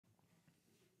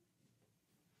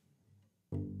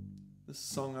This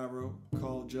song I wrote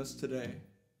called Just Today.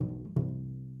 I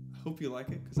hope you like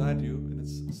it, because I do, and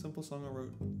it's a simple song I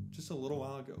wrote just a little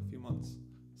while ago, a few months,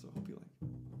 so I hope you like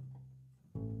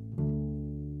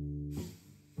it.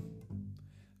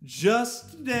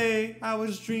 Just today, I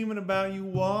was dreaming about you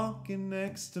walking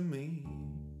next to me.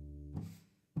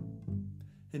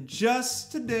 And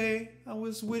just today, I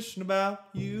was wishing about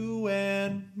you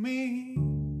and me.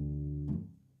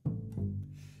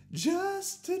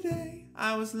 Just today,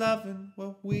 I was loving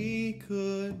what we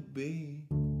could be.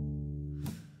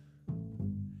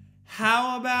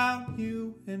 How about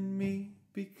you and me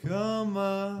become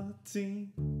a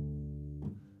team?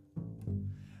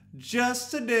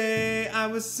 Just today, I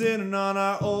was sitting on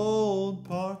our old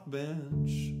park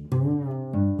bench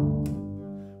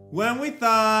when we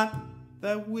thought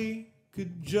that we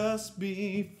could just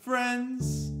be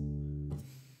friends.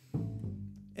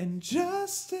 And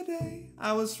just today,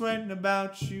 I was writing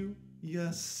about you,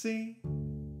 you see.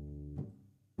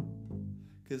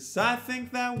 'Cause I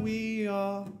think that we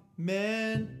are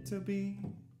meant to be.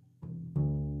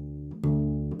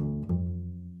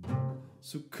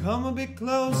 So come a bit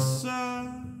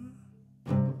closer,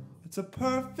 it's a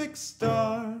perfect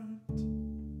start.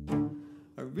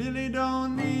 I really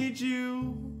don't need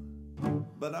you,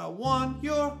 but I want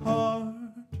your heart.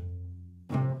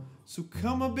 So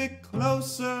come a bit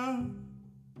closer,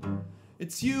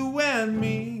 it's you and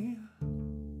me.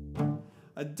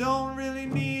 I don't really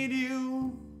need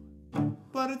you,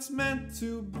 but it's meant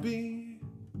to be.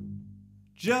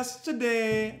 Just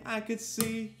today I could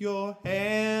see your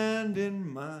hand in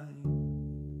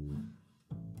mine.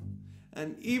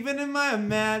 And even in my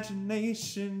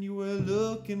imagination you were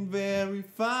looking very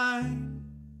fine.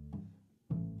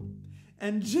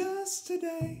 And just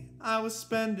today I was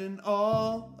spending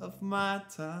all of my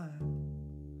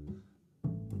time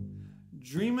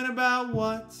dreaming about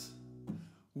what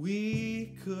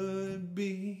we could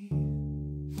be.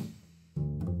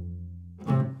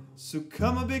 So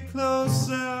come a bit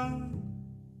closer,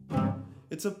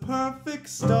 it's a perfect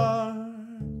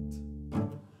start.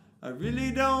 I really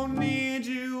don't need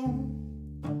you,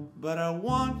 but I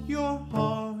want your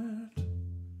heart.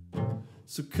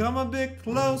 So come a bit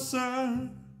closer,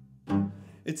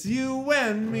 it's you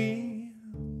and me.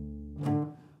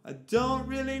 I don't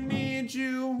really need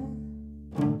you,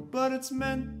 but it's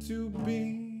meant to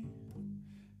be.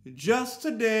 Just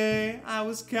today I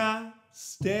was caught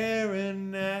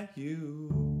staring at you.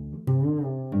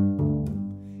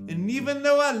 And even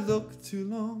though I looked too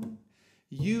long,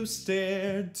 you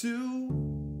stared too.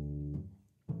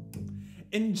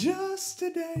 And just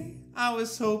today I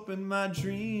was hoping my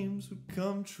dreams would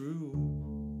come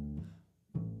true.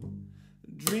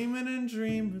 Dreaming and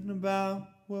dreaming about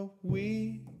what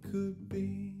we could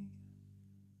be.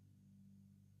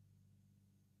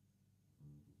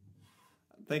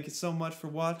 Thank you so much for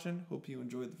watching. Hope you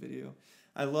enjoyed the video.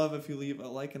 I love if you leave a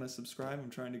like and a subscribe. I'm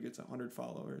trying to get to 100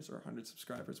 followers or 100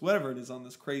 subscribers, whatever it is on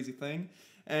this crazy thing.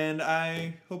 And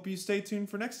I hope you stay tuned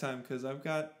for next time, because I've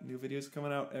got new videos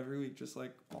coming out every week, just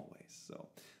like always. So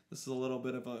this is a little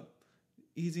bit of a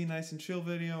easy, nice, and chill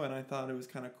video, and I thought it was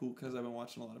kind of cool because I've been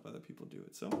watching a lot of other people do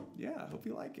it. So yeah, I hope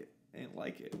you like it and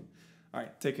like it. All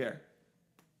right, take care.